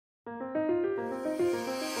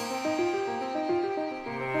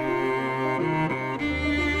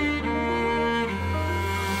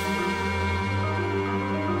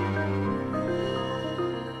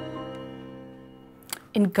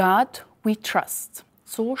In God we trust.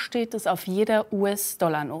 So steht es auf jeder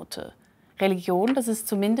US-Dollar-Note. Religion, das ist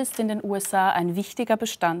zumindest in den USA ein wichtiger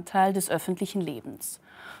Bestandteil des öffentlichen Lebens.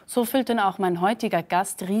 So füllten auch mein heutiger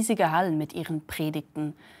Gast riesige Hallen mit ihren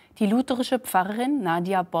Predigten. Die lutherische Pfarrerin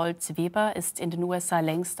Nadia Bolz-Weber ist in den USA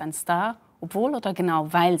längst ein Star, obwohl oder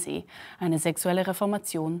genau weil sie eine sexuelle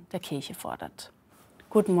Reformation der Kirche fordert.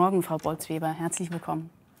 Guten Morgen, Frau Bolz-Weber, herzlich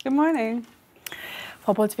willkommen. Good morning.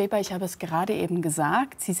 Frau Bolz-Weber, ich habe es gerade eben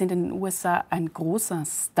gesagt, Sie sind in den USA ein großer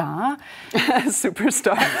Star.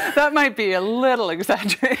 Superstar. That might be a little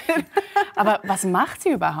exaggerated. Aber was macht Sie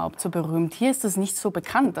überhaupt so berühmt? Hier ist es nicht so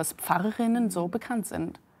bekannt, dass Pfarrerinnen so bekannt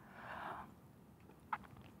sind.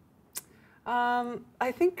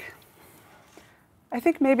 I think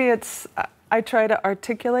maybe it's I try to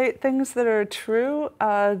articulate things that are true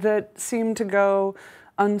that seem to go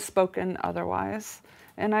unspoken otherwise,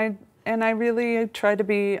 and I really try to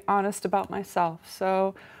be honest about myself.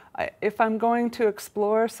 So if I'm going to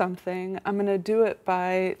explore something, I'm going to do it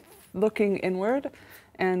by looking inward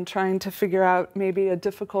and trying to figure out maybe a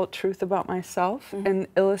difficult truth about myself and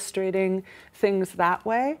illustrating things that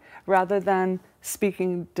way rather than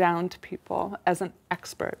speaking down to people as an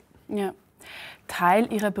expert. Ja.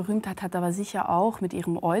 Teil Ihrer Berühmtheit hat aber sicher auch mit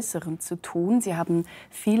Ihrem Äußeren zu tun. Sie haben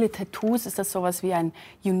viele Tattoos. Ist das sowas wie ein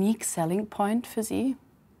unique selling point für Sie?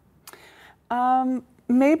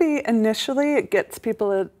 Maybe initially it gets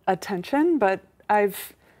people attention, but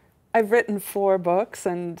I've written 4 books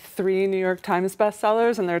and 3 New York Times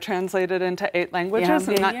bestsellers, and they're translated into 8 languages.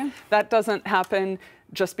 Yeah, and that doesn't happen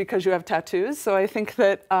just because you have tattoos. So I think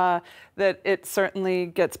that that it certainly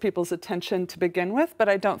gets people's attention to begin with, but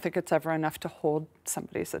I don't think it's ever enough to hold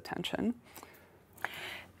somebody's attention.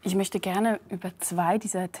 Ich möchte gerne über 2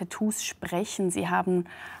 dieser Tattoos sprechen. Sie haben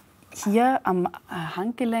hier am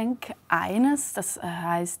Handgelenk eines, das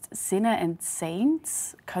heißt Sinner and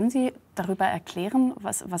Saints. Können Sie darüber erklären,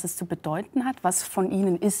 was es zu bedeuten hat? Was von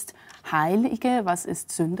Ihnen ist Heilige, was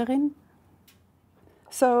ist Sünderin?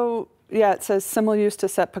 So, yeah, it says simul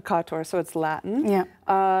justus et peccator, so it's Latin. Yeah.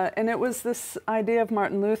 And it was this idea of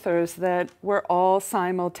Martin Luther's that we're all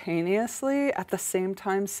simultaneously, at the same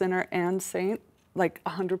time, sinner and saint, like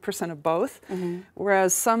 100% of both.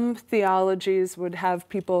 Whereas some theologies would have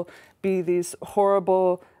people be these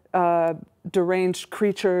horrible, deranged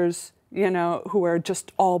creatures, you know, who are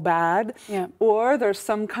just all bad. Yeah. Or there's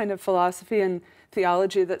some kind of philosophy and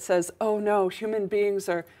theology that says, oh no, human beings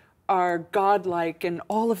are godlike and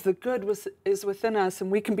all of the good is within us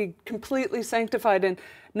and we can be completely sanctified. And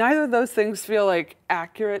neither of those things feel like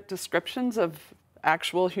accurate descriptions of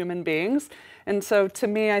actual human beings. And so to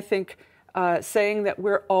me, I think saying that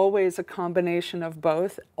we're always a combination of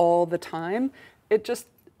both all the time, it just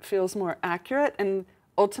feels more accurate and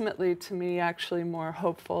ultimately to me actually more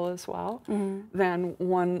hopeful as well than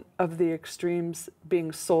one of the extremes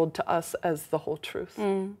being sold to us as the whole truth.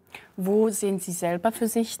 Wo sehen Sie selber für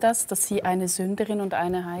sich das, dass Sie eine Sünderin und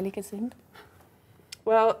eine Heilige sind?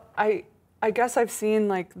 Well, I guess I've seen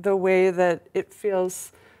like the way that it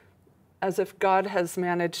feels as if God has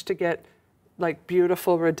managed to get like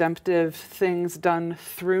beautiful redemptive things done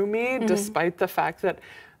through me despite the fact that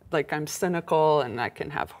like I'm cynical and I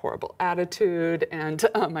can have horrible attitude and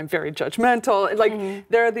I'm very judgmental. Like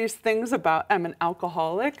there are these things about, I'm an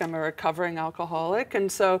alcoholic, I'm a recovering alcoholic.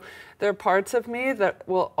 And so there are parts of me that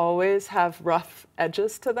will always have rough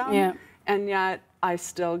edges to them. Yeah. And yet I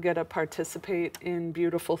still get to participate in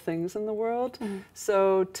beautiful things in the world.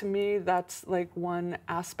 So to me, that's like one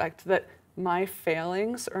aspect that my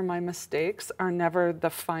failings or my mistakes are never the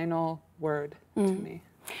final word to me.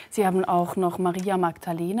 Sie haben auch noch Maria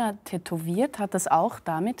Magdalena tätowiert. Hat das auch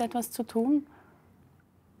damit etwas zu tun?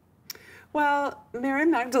 Well, Mary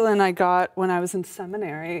Magdalene I got when I was in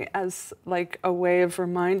seminary as like a way of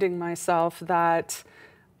reminding myself that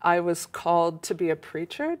I was called to be a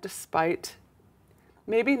preacher despite,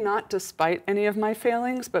 maybe not despite any of my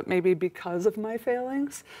failings, but maybe because of my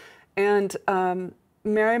failings. And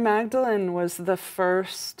Mary Magdalene was the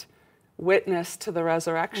first witness to the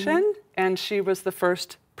resurrection, and she was the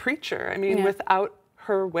first preacher. I mean, without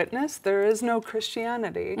her witness, there is no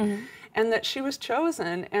Christianity. And that she was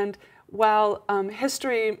chosen. And while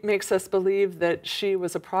history makes us believe that she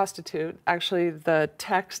was a prostitute, actually the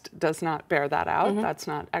text does not bear that out. That's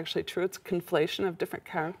not actually true. It's a conflation of different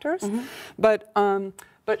characters.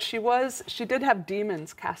 But she did have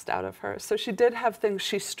demons cast out of her. So she did have things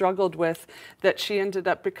she struggled with that she ended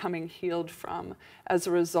up becoming healed from as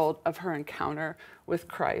a result of her encounter with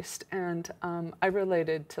Christ. And I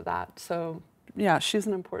related to that. So yeah, she's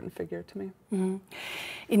an important figure to me.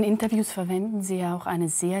 In Interviews verwenden Sie ja auch eine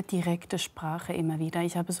sehr direkte Sprache immer wieder.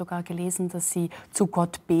 Ich habe sogar gelesen, dass Sie zu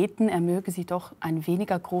Gott beten, er möge Sie doch ein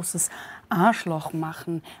weniger großes Arschloch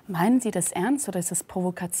machen. Meinen Sie das ernst oder ist das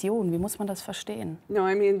Provokation? Wie muss man das verstehen? No,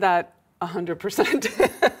 I mean that 100%.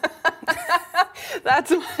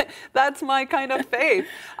 That's my kind of faith.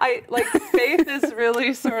 Faith is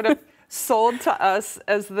really sort of sold to us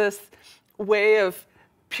as this way of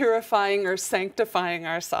purifying or sanctifying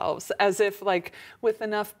ourselves, as if like with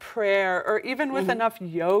enough prayer or even with enough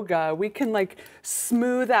yoga, we can like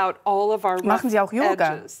smooth out all of our rough Machen Sie auch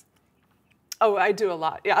Yoga? edges. Oh, I do a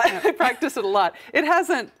lot. Yeah, I practice it a lot. It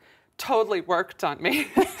hasn't totally worked on me.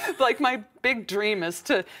 Like my big dream is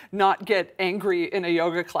to not get angry in a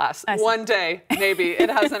yoga class. One day, maybe. It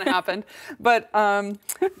hasn't happened. But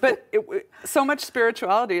so much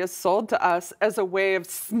spirituality is sold to us as a way of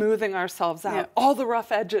smoothing ourselves out, all the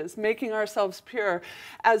rough edges, making ourselves pure,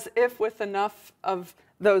 as if with enough of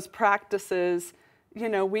those practices, you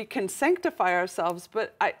know, we can sanctify ourselves.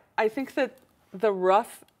 But I think that the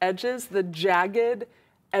rough edges, the jagged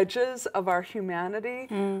edges of our humanity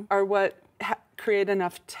are what create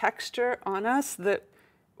enough texture on us that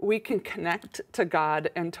we can connect to God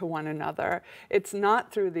and to one another. It's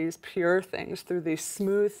not through these pure things, through these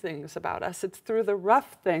smooth things about us. It's through the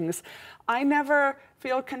rough things. I never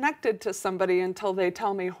feel connected to somebody until they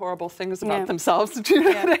tell me horrible things about themselves. Do you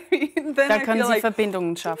know what I mean? Then Da I können feel Sie like,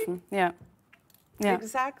 Verbindungen schaffen. Ja. Yeah.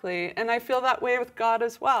 Exactly. And I feel that way with God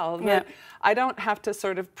as well. That I don't have to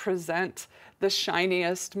sort of present the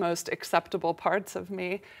shiniest, most acceptable parts of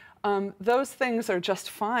me. Those things are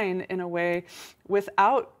just fine in a way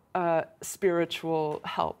without spiritual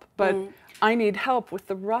help. But I need help with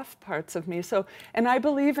the rough parts of me. So, and I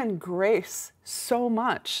believe in grace so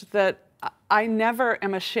much that I never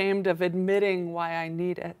am ashamed of admitting why I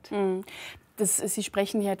need it. Sie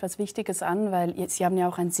sprechen hier etwas Wichtiges an, weil Sie haben ja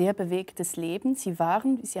auch ein sehr bewegtes Leben. Sie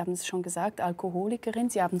waren, Sie haben es schon gesagt,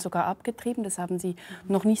 Alkoholikerin. Sie haben sogar abgetrieben. Das haben Sie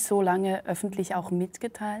noch nicht so lange öffentlich auch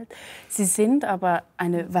mitgeteilt. Sie sind aber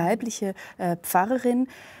eine weibliche Pfarrerin.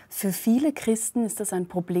 Für viele Christen ist das ein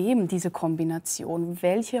Problem, diese Kombination.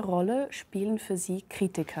 Welche Rolle spielen für Sie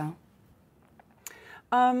Kritiker?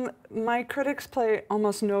 My critics play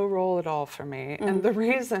almost no role at all for me. And the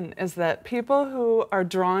reason is that people who are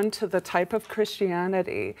drawn to the type of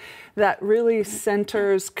Christianity that really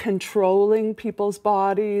centers controlling people's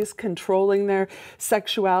bodies, controlling their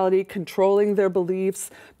sexuality, controlling their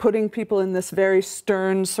beliefs, putting people in this very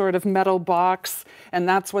stern sort of metal box, and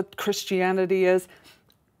that's what Christianity is,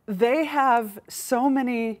 they have so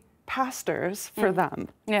many pastors for them.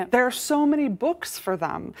 There are so many books for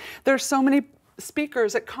them. There's so many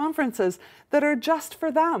speakers at conferences that are just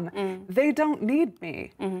for them. They don't need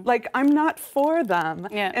me. Like, I'm not for them.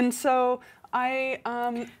 And so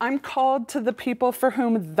I'm called to the people for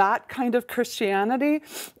whom that kind of Christianity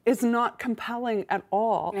is not compelling at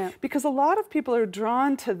all. Because a lot of people are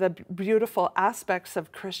drawn to the beautiful aspects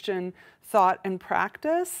of Christian thought and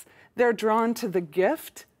practice. They're drawn to the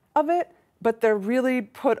gift of it, but they're really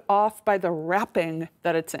put off by the wrapping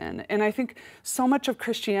that it's in. And I think so much of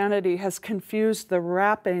Christianity has confused the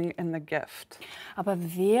wrapping and the gift. Aber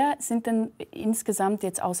wer sind denn insgesamt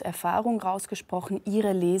jetzt aus Erfahrung rausgesprochen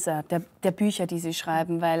Ihre Leser der Bücher, die Sie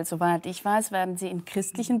schreiben? Weil, soweit ich weiß, werden sie in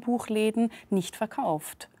christlichen Buchläden nicht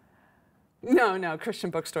verkauft. No, Christian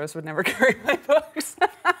bookstores would never carry my books.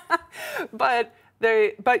 But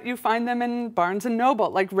you find them in Barnes & Noble,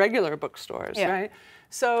 like regular bookstores, right?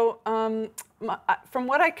 So from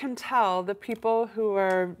what I can tell, the people who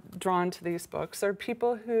are drawn to these books are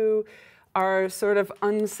people who are sort of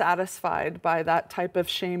unsatisfied by that type of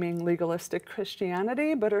shaming legalistic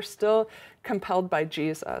Christianity, but are still compelled by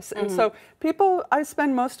Jesus. And so I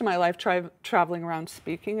spend most of my life traveling around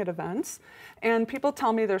speaking at events, and people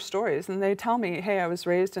tell me their stories, and they tell me, hey, I was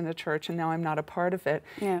raised in a church and now I'm not a part of it.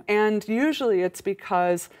 And usually it's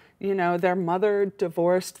because, you know, their mother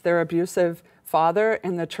divorced their abusive father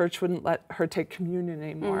and the church wouldn't let her take communion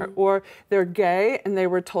anymore. Or they're gay and they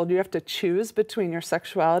were told you have to choose between your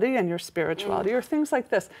sexuality and your spirituality, or things like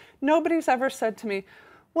this. Nobody's ever said to me,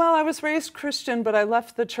 well, I was raised Christian, but I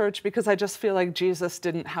left the church because I just feel like Jesus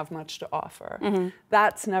didn't have much to offer.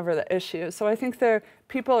 That's never the issue. So I think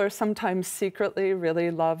people are sometimes secretly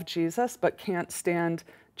really love Jesus, but can't stand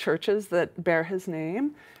churches that bear his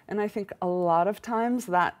name. And I think a lot of times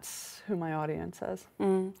that's who my audience is.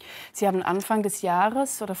 Sie haben Anfang des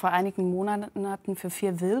Jahres oder vor einigen Monaten für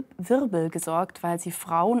viel Wirbel gesorgt, weil Sie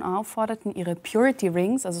Frauen aufforderten, ihre Purity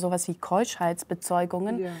Rings, also sowas wie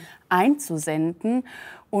Keuschheitsbezeugungen, einzusenden.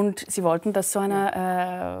 Und Sie wollten das zu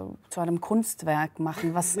einem Kunstwerk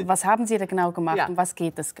machen. Was haben Sie da genau gemacht und was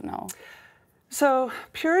geht es genau? So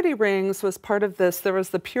purity rings was part of this. There was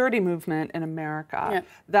the purity movement in America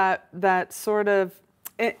that sort of,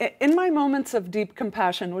 in my moments of deep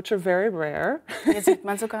compassion, which are very rare. Hier sieht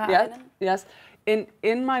man sogar einen. Yes.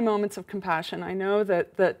 In my moments of compassion, I know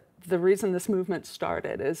that the reason this movement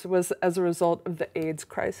started was as a result of the AIDS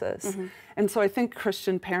crisis. And so I think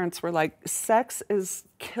Christian parents were like, sex is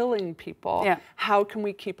killing people. How can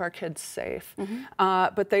we keep our kids safe?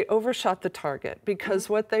 But they overshot the target, because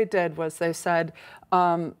what they did was they said,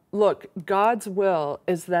 look, God's will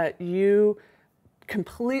is that you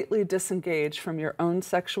completely disengage from your own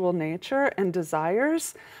sexual nature and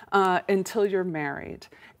desires until you're married.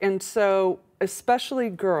 And so especially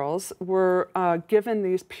girls were given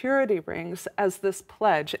these purity rings as this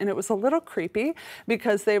pledge. And it was a little creepy,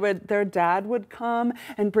 because their dad would come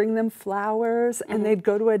and bring them flowers, and they'd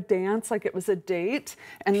go to a dance like it was a date.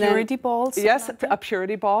 And purity balls? Yes, a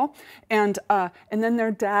purity ball. And then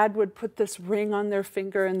their dad would put this ring on their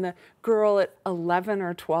finger, and the girl at 11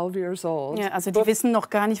 or 12 years old. Ja, also die wissen noch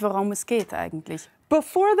gar nicht, worum es geht eigentlich.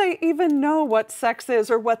 Before they even know what sex is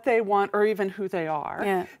or what they want or even who they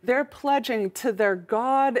are, they're pledging to their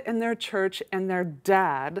God and their church and their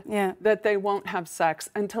dad that they won't have sex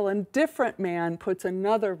until a different man puts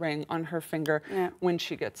another ring on her finger when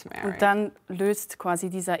she gets married. Und dann löst quasi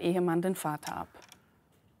dieser Ehemann den Vater ab.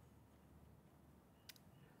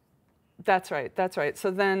 That's right. That's right.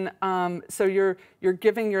 So then, so you're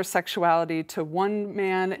giving your sexuality to one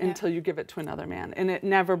man until you give it to another man, and it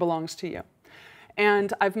never belongs to you.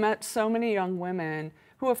 And I've met so many young women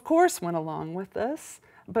who, of course, went along with this,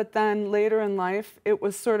 but then later in life, it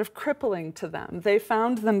was sort of crippling to them. They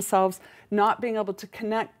found themselves not being able to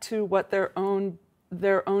connect to what their own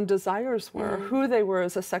desires were, who they were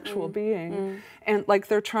as a sexual being, and like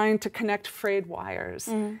they're trying to connect frayed wires.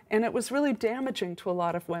 And it was really damaging to a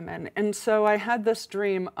lot of women. And so I had this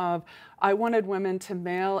dream of, I wanted women to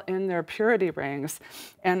mail in their purity rings,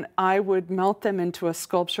 and I would melt them into a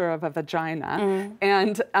sculpture of a vagina.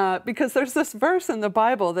 And because there's this verse in the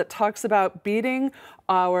Bible that talks about beating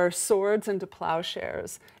our swords into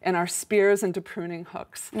plowshares and our spears into pruning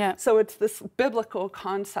hooks. So it's this biblical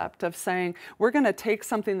concept of saying, we're going to take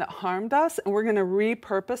something that harmed us and we're going to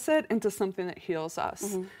repurpose it into something that heals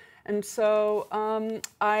us. And so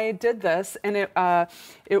I did this, and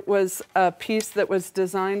it was a piece that was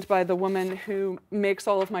designed by the woman who makes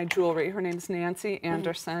all of my jewelry. Her name's Nancy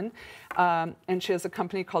Anderson, and she has a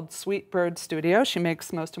company called Sweet Bird Studio. She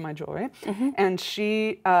makes most of my jewelry. And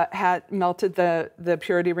she had melted the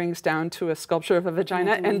purity rings down to a sculpture of a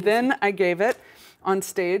vagina, and then I gave it on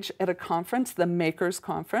stage at a conference, the Makers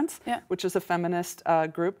Conference, which is a feminist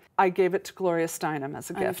group. I gave it to Gloria Steinem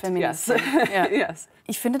as a gift. Yes. Yes.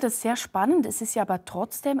 Ich finde das sehr spannend. Es ist ja aber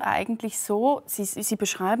trotzdem eigentlich so, Sie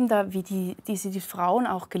beschreiben da, wie die Frauen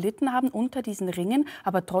auch gelitten haben unter diesen Ringen,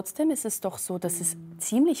 aber trotzdem ist es doch so, dass es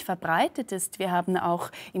ziemlich verbreitet ist. Wir haben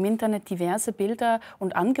auch im Internet diverse Bilder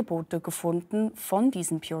und Angebote gefunden von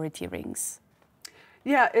diesen Purity Rings.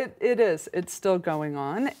 Yeah, it is. It's still going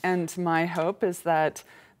on. And my hope is that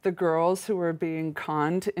the girls who are being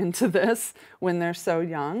conned into this when they're so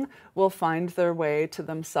young will find their way to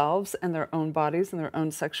themselves and their own bodies and their own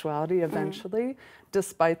sexuality eventually,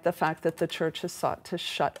 despite the fact that the church has sought to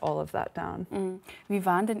shut all of that down. Wie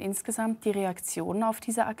waren denn insgesamt die Reaktionen auf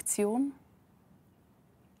diese Aktion?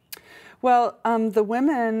 Well, the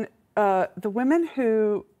women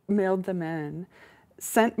who mailed them in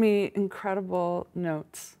sent me incredible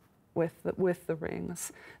notes with the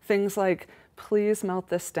rings. Things like, please melt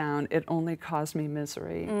this down, it only caused me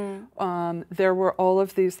misery. There were all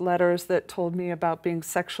of these letters that told me about being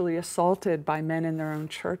sexually assaulted by men in their own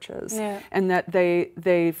churches, and that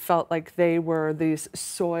they felt like they were these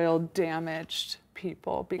soiled, damaged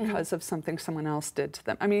people because of something someone else did to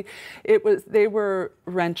them. I mean, they were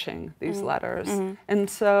wrenching, these letters. And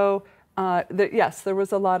so yes, there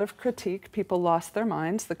was a lot of critique. People lost their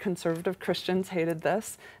minds. The conservative Christians hated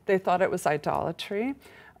this. They thought it was idolatry.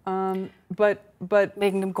 But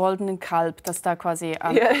wegen dem goldenen Kalb, das da quasi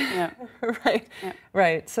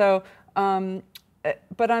right. So,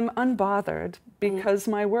 but I'm unbothered because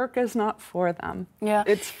my work is not for them.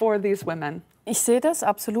 It's for these women. Ich sehe das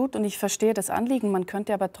absolut und ich verstehe das Anliegen. Man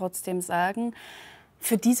könnte aber trotzdem sagen,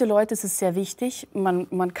 Für diese Leute ist es sehr wichtig,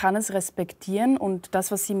 man kann es respektieren und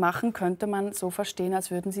das, was sie machen, könnte man so verstehen, als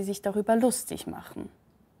würden sie sich darüber lustig machen.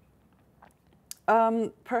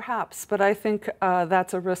 Perhaps, but I think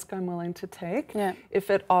that's a risk I'm willing to take if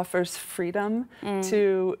it offers freedom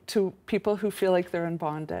to people who feel like they're in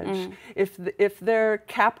bondage. If their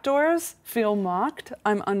captors feel mocked,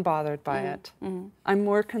 I'm unbothered by it. I'm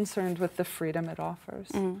more concerned with the freedom it offers.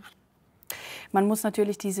 Man muss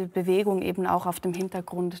natürlich diese Bewegung eben auch auf dem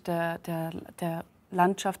Hintergrund der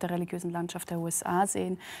Landschaft, der religiösen Landschaft der USA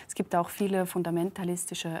sehen. Es gibt auch viele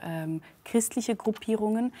fundamentalistische christliche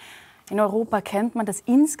Gruppierungen. In Europa kennt man das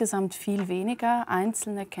insgesamt viel weniger.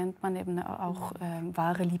 Einzelne kennt man eben auch,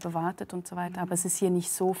 wahre Liebe wartet und so weiter. Aber es ist hier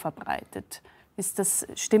nicht so verbreitet.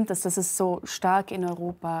 Stimmt das, dass es so stark in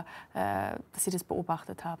Europa, dass Sie das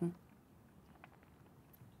beobachtet haben?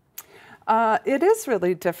 It is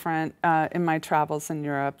really different in my travels in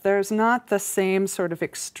Europe. There's not the same sort of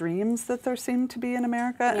extremes that there seem to be in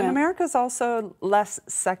America. And America is also less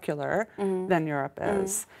secular than Europe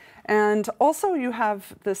is. And also you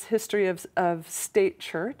have this history of state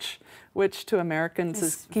church, which to Americans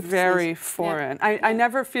is very foreign. I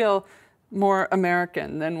never feel more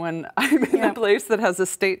American than when I'm in a place that has a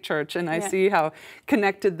state church and I see how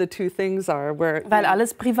connected the two things are. Weil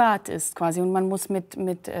alles privat ist quasi und man muss mit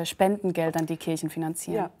Spendengeldern die Kirchen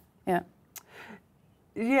finanzieren.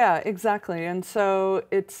 Yeah, exactly. And so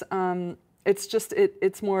it's just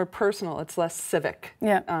it's more personal. It's less civic.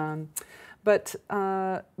 But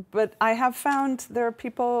I have found there are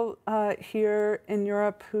people here in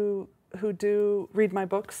Europe who do read my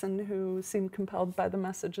books and who seem compelled by the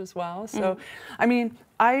message as well. So, I mean,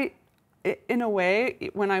 in a way,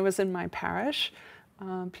 when I was in my parish,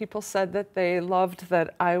 people said that they loved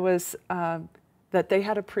that I was, that they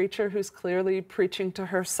had a preacher who's clearly preaching to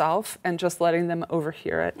herself and just letting them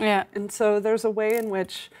overhear it. And so there's a way in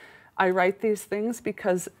which I write these things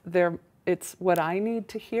because it's what I need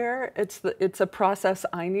to hear. It's a process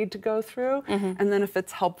I need to go through. And then if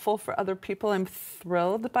it's helpful for other people, I'm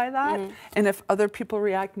thrilled by that. And if other people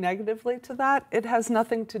react negatively to that, it has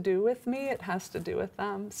nothing to do with me. It has to do with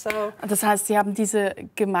them. So. Das heißt, Sie haben diese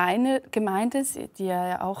Gemeinde, die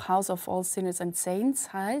ja auch House of All Sinners and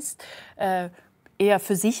Saints heißt, eher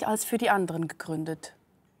für sich als für die anderen gegründet.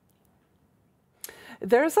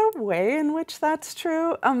 There's a way in which that's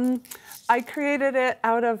true. I created it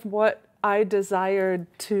out of what I desired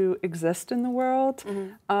to exist in the world.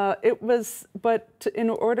 In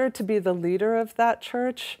order to be the leader of that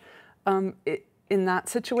church, in that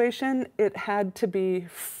situation, it had to be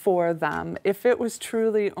for them. If it was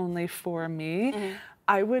truly only for me,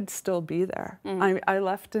 I would still be there. I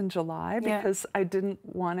left in July because I didn't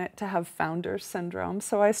want it to have founder syndrome.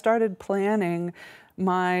 So I started planning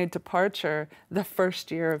my departure the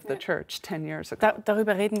first year of the church 10 years ago.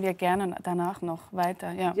 Darüber reden wir gerne danach noch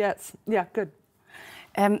weiter. Yes, yeah, good.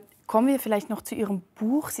 Kommen wir vielleicht noch zu Ihrem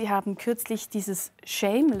Buch. Sie haben kürzlich dieses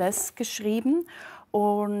Shameless geschrieben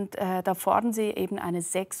und da fordern Sie eben eine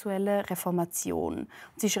sexuelle Reformation. Und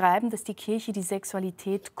Sie schreiben, dass die Kirche die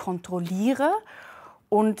Sexualität kontrolliere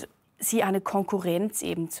und sie eine Konkurrenz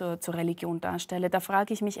eben zur Religion darstelle. Da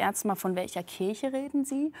frage ich mich erstmal, von welcher Kirche reden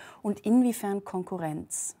Sie und inwiefern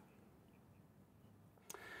Konkurrenz?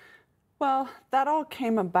 Well, that all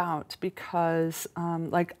came about because,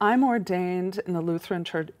 like, I'm ordained in the Lutheran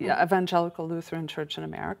Church, Evangelical Lutheran Church in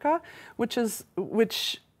America,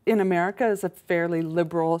 which in America is a fairly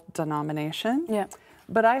liberal denomination.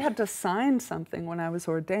 But I had to sign something when I was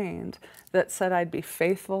ordained that said I'd be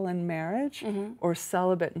faithful in marriage or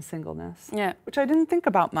celibate in singleness, which I didn't think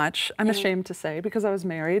about much, I'm ashamed to say, because I was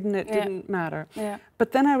married and it didn't matter.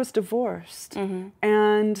 But then I was divorced,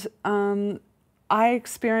 and I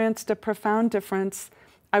experienced a profound difference.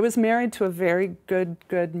 I was married to a very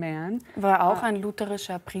good man. War auch ein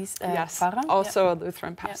lutherischer yes, Pfarrer? Also a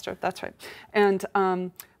Lutheran pastor, that's right. And,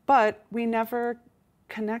 but we never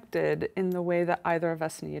connected in the way that either of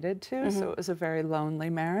us needed to. So it was a very lonely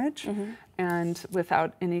marriage and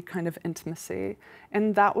without any kind of intimacy.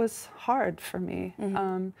 And that was hard for me.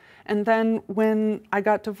 And then when I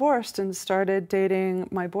got divorced and started dating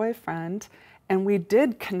my boyfriend, and we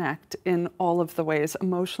did connect in all of the ways,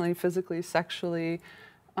 emotionally, physically, sexually,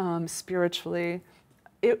 spiritually,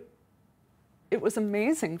 it was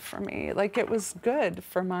amazing for me. Like, it was good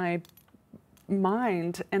for my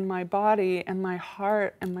mind and my body and my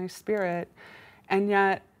heart and my spirit, and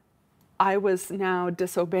yet I was now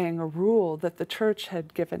disobeying a rule that the church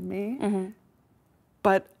had given me,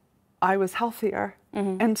 but I was healthier.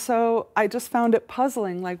 And so I just found it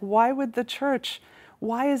puzzling, like, why would the church,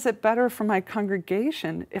 why is it better for my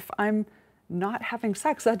congregation if I'm not having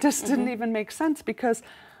sex. That just didn't even make sense because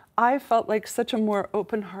I felt like such a more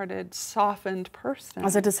open-hearted, softened person.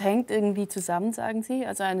 Also das hängt irgendwie zusammen, sagen Sie?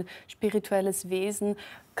 Also ein spirituelles Wesen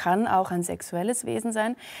kann auch ein sexuelles Wesen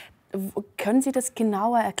sein. Können Sie das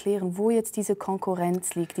genauer erklären, wo jetzt diese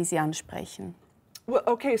Konkurrenz liegt, die Sie ansprechen? Well,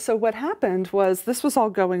 okay, so what happened was this was all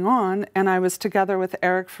going on, and I was together with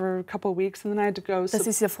Eric for a couple of weeks, and then I had to go. Das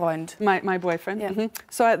ist Ihr Freund. My boyfriend. Yeah.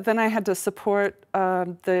 So then I had to support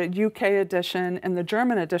the UK edition and the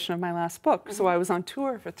German edition of my last book. So I was on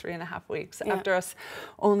tour for 3.5 weeks after us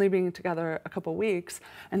only being together a couple of weeks,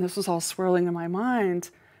 and this was all swirling in my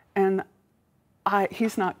mind, and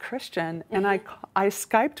he's not Christian, and I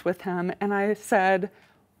Skyped with him, and I said,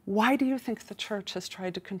 why do you think the church has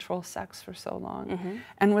tried to control sex for so long?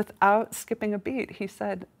 And without skipping a beat, he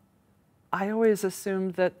said, I always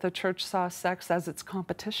assumed that the church saw sex as its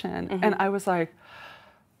competition. And I was like,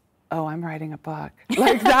 oh, I'm writing a book.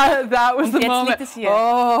 Like that was the moment.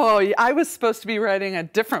 Oh, I was supposed to be writing a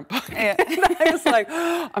different book. And I was like,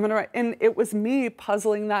 oh, I'm gonna write. And it was me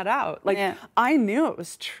puzzling that out. Like I knew it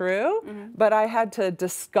was true, but I had to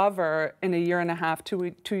discover in a 1.5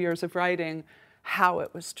 years, 2 years of writing how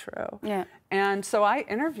it was true. And so I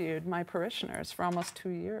interviewed my parishioners for almost 2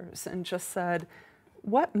 years and just said,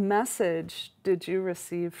 what message did you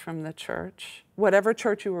receive from the church, whatever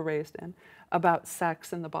church you were raised in, about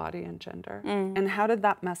sex and the body and gender? And how did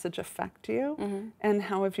that message affect you? And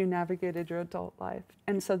how have you navigated your adult life?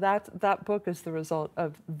 And so that book is the result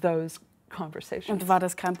of those conversations. Und war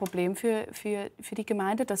das kein Problem für die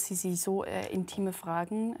Gemeinde, dass Sie so intime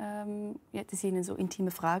Fragen, dass Sie Ihnen so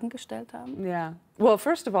intime Fragen gestellt haben? Yeah. Well,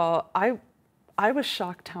 first of all, I was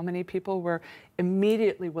shocked how many people were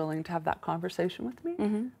immediately willing to have that conversation with me.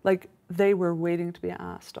 Like they were waiting to be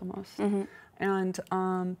asked almost. And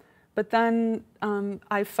but then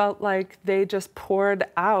I felt like they just poured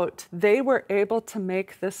out. They were able to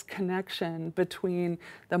make this connection between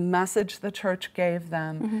the message the church gave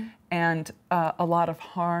them and a lot of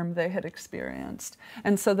harm they had experienced.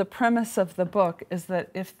 And so the premise of the book is that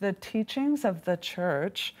if the teachings of the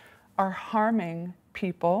church are harming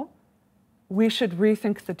people, we should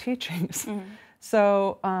rethink the teachings.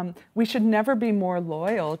 So we should never be more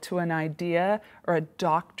loyal to an idea or a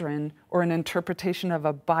doctrine or an interpretation of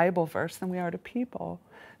a Bible verse than we are to people.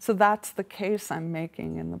 So that's the case I'm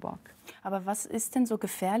making in the book. Aber was ist denn so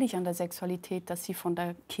gefährlich an der Sexualität, dass sie von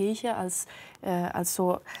der Kirche als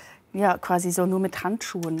so, ja, quasi so nur mit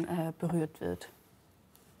Handschuhen berührt wird?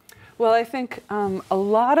 Well, I think a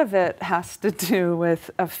lot of it has to do with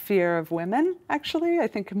a fear of women, actually. I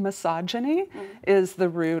think misogyny is the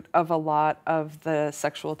root of a lot of the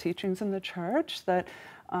sexual teachings in the church, that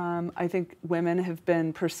I think women have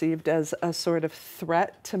been perceived as a sort of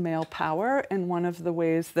threat to male power, and one of the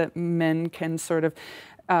ways that men can sort of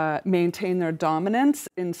maintain their dominance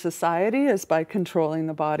in society is by controlling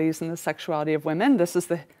the bodies and the sexuality of women.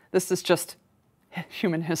 This is just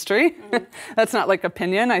human history. That's not like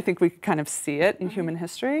opinion. I think we kind of see it in human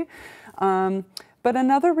history. But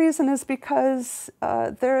another reason is because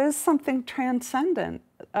there is something transcendent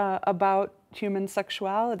about human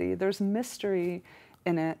sexuality. There's mystery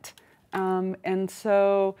in it. And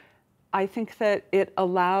so I think that it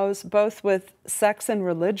allows, both with sex and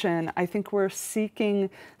religion, I think we're seeking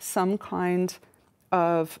some kind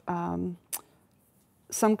of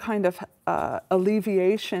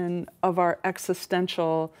alleviation of our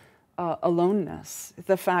existential aloneness.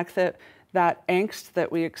 The fact that that angst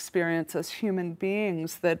that we experience as human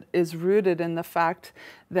beings, that is rooted in the fact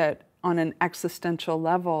that on an existential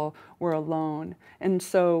level we're alone. And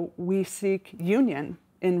so we seek union.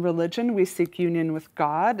 In religion, we seek union with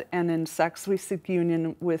God, and in sex, we seek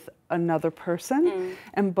union with another person.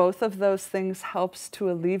 And both of those things helps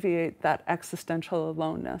to alleviate that existential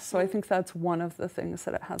aloneness. So I think that's one of the things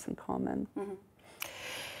that it has in common.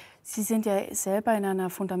 Sie sind ja selber in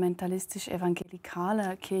einer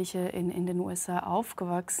fundamentalistisch-evangelikaler Kirche in den USA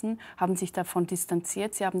aufgewachsen, haben sich davon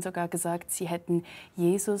distanziert. Sie haben sogar gesagt, Sie hätten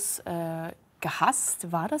Jesus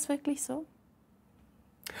gehasst. War das wirklich so?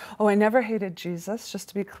 Oh, I never hated Jesus, just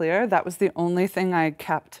to be clear. That was the only thing I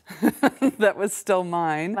kept that was still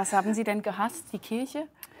mine. Was haben Sie denn gehasst, die Kirche?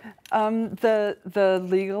 The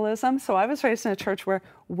legalism. So I was raised in a church where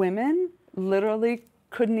women literally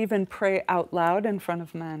couldn't even pray out loud in front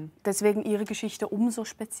of men. Deswegen Ihre Geschichte umso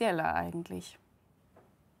spezieller eigentlich.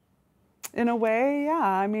 In a way, yeah.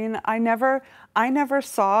 I mean, I never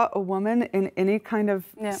saw a woman in any kind of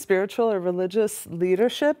spiritual or religious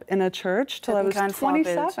leadership in a church till I was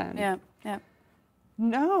 27. Yeah.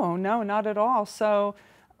 No, not at all. So,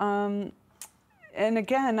 and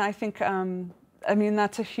again, I think, I mean,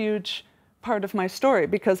 that's a huge part of my story,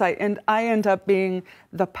 because I end up being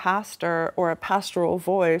the pastor or a pastoral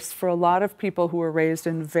voice for a lot of people who were raised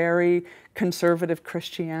in very conservative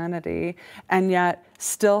Christianity and yet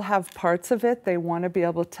still have parts of it they want to be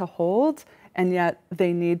able to hold, and yet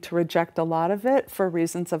they need to reject a lot of it for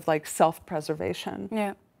reasons of like self-preservation.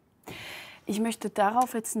 Ja. Ich möchte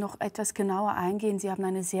darauf jetzt noch etwas genauer eingehen. Sie haben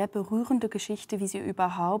eine sehr berührende Geschichte, wie Sie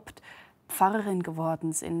überhaupt Pfarrerin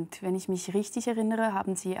geworden sind. Wenn ich mich richtig erinnere,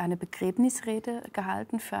 haben Sie eine Begräbnisrede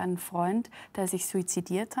gehalten für einen Freund, der sich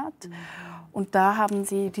suizidiert hat. Und da haben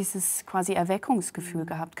Sie dieses quasi Erweckungsgefühl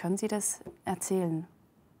gehabt. Können Sie das erzählen?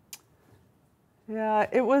 Yeah,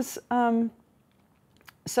 it was,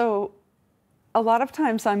 so a lot of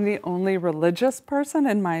times I'm the only religious person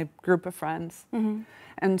in my group of friends.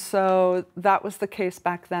 And so that was the case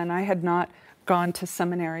back then. I had not gone to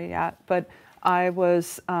seminary yet, but I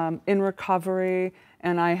was in recovery,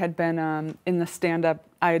 and I had been in the stand-up,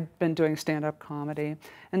 I had been doing stand-up comedy.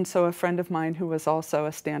 And so a friend of mine who was also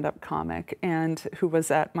a stand-up comic and who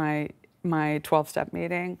was at my 12-step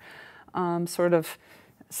meeting sort of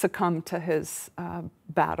succumbed to his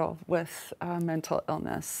battle with mental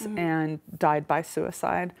illness and died by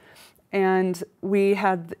suicide. And we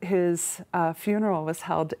had his funeral was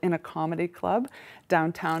held in a comedy club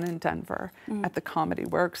downtown in Denver at the Comedy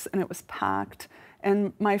Works, and it was packed.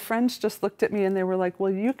 And my friends just looked at me and they were like,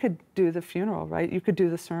 well, you could do the funeral, right? You could do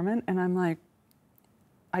the sermon. And I'm like,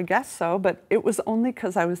 I guess so, but it was only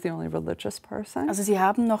because I was the only religious person. Also Sie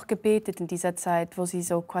haben noch gebetet in dieser Zeit, wo Sie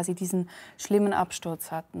so quasi diesen schlimmen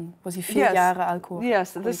Absturz hatten, wo Sie 4 Jahre Alkohol.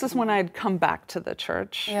 Yes, this is when I'd come back to the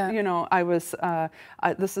church. Yeah. You know,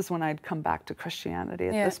 this is when I'd come back to Christianity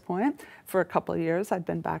at this point. For a couple of years, I'd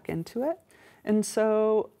been back into it. And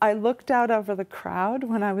so I looked out over the crowd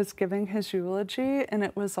when I was giving his eulogy, and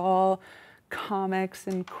it was all comics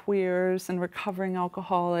and queers and recovering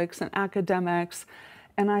alcoholics and academics.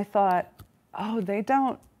 And I thought, oh, they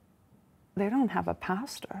don't have a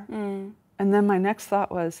pastor. And then my next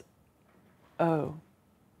thought was, oh,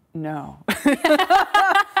 no.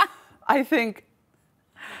 I think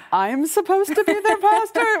I'm supposed to be their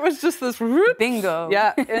pastor. It was just this bingo.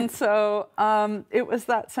 Yeah, and so it was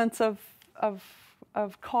that sense of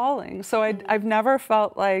calling. So I've never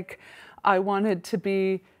felt like I wanted to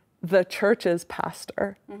be the church's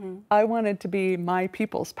pastor. I wanted to be my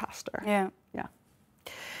people's pastor. Ja. Yeah.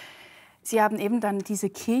 Sie haben eben dann diese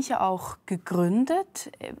Kirche auch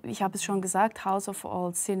gegründet. Ich habe es schon gesagt, House of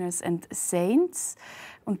All Sinners and Saints.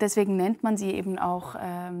 Und deswegen nennt man sie eben auch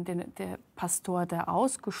der Pastor der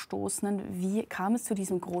Ausgestoßenen. Wie kam es zu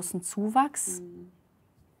diesem großen Zuwachs,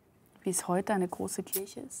 wie es heute eine große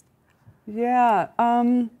Kirche ist? Yeah,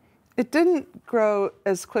 it didn't grow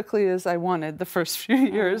as quickly as I wanted the first few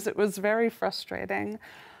years. It was very frustrating.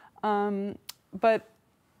 But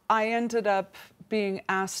I ended up being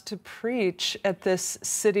asked to preach at this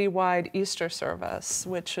citywide Easter service,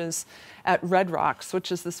 which is at Red Rocks,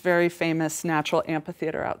 which is this very famous natural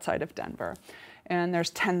amphitheater outside of Denver. And there's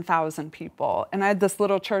 10,000 people. And I had this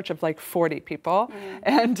little church of like 40 people.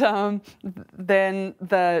 And then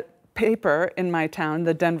the paper in my town,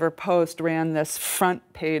 the Denver Post, ran this front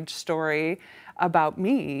page story about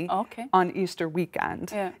me on Easter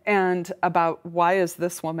weekend and about why is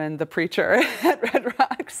this woman the preacher at Red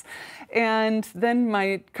Rocks. And then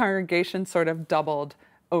my congregation sort of doubled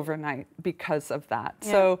overnight because of that.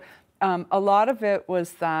 So a lot of it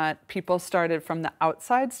was that people started from the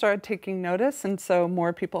outside, started taking notice, and so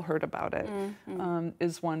more people heard about it,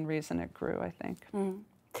 is one reason it grew, I think.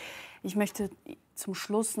 Ich möchte zum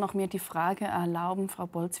Schluss noch mir die Frage erlauben, Frau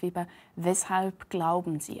Bolz-Weber, weshalb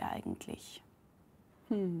glauben Sie eigentlich?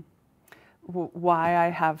 Why I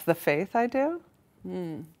have the faith I do?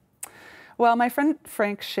 Well, my friend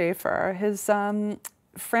Frank Schaeffer, his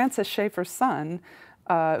Francis Schaeffer's son,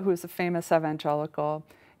 who is a famous evangelical,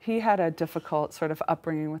 he had a difficult sort of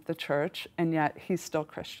upbringing with the church, and yet he's still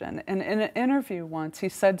Christian. And in an interview once, he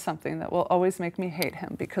said something that will always make me hate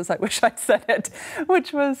him because I wish I'd said it,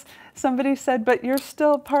 which was somebody said, but you're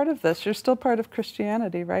still part of this. You're still part of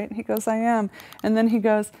Christianity, right? And he goes, I am. And then he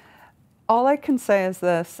goes, all I can say is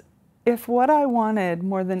this, if what I wanted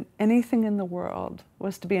more than anything in the world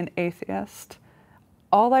was to be an atheist,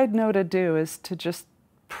 all I'd know to do is to just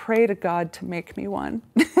pray to God to make me one.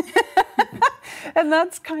 And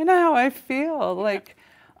that's kind of how I feel. Like,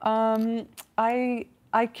 I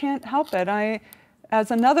can't help it.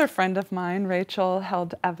 As another friend of mine, Rachel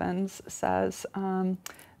Held Evans, says,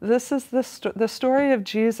 this is the story of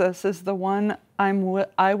Jesus is the one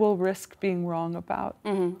I will risk being wrong about.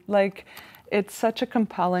 Like, it's such a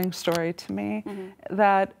compelling story to me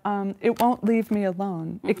that it won't leave me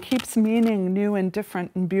alone. It keeps meaning new and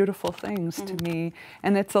different and beautiful things to me,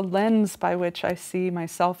 and it's a lens by which I see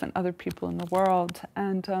myself and other people in the world,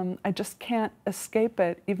 and I just can't escape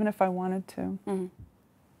it, even if I wanted to.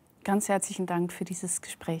 Ganz herzlichen Dank für dieses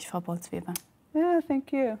Gespräch, Frau Bolz-Weber. Yeah,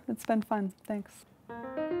 thank you. It's been fun. Thanks.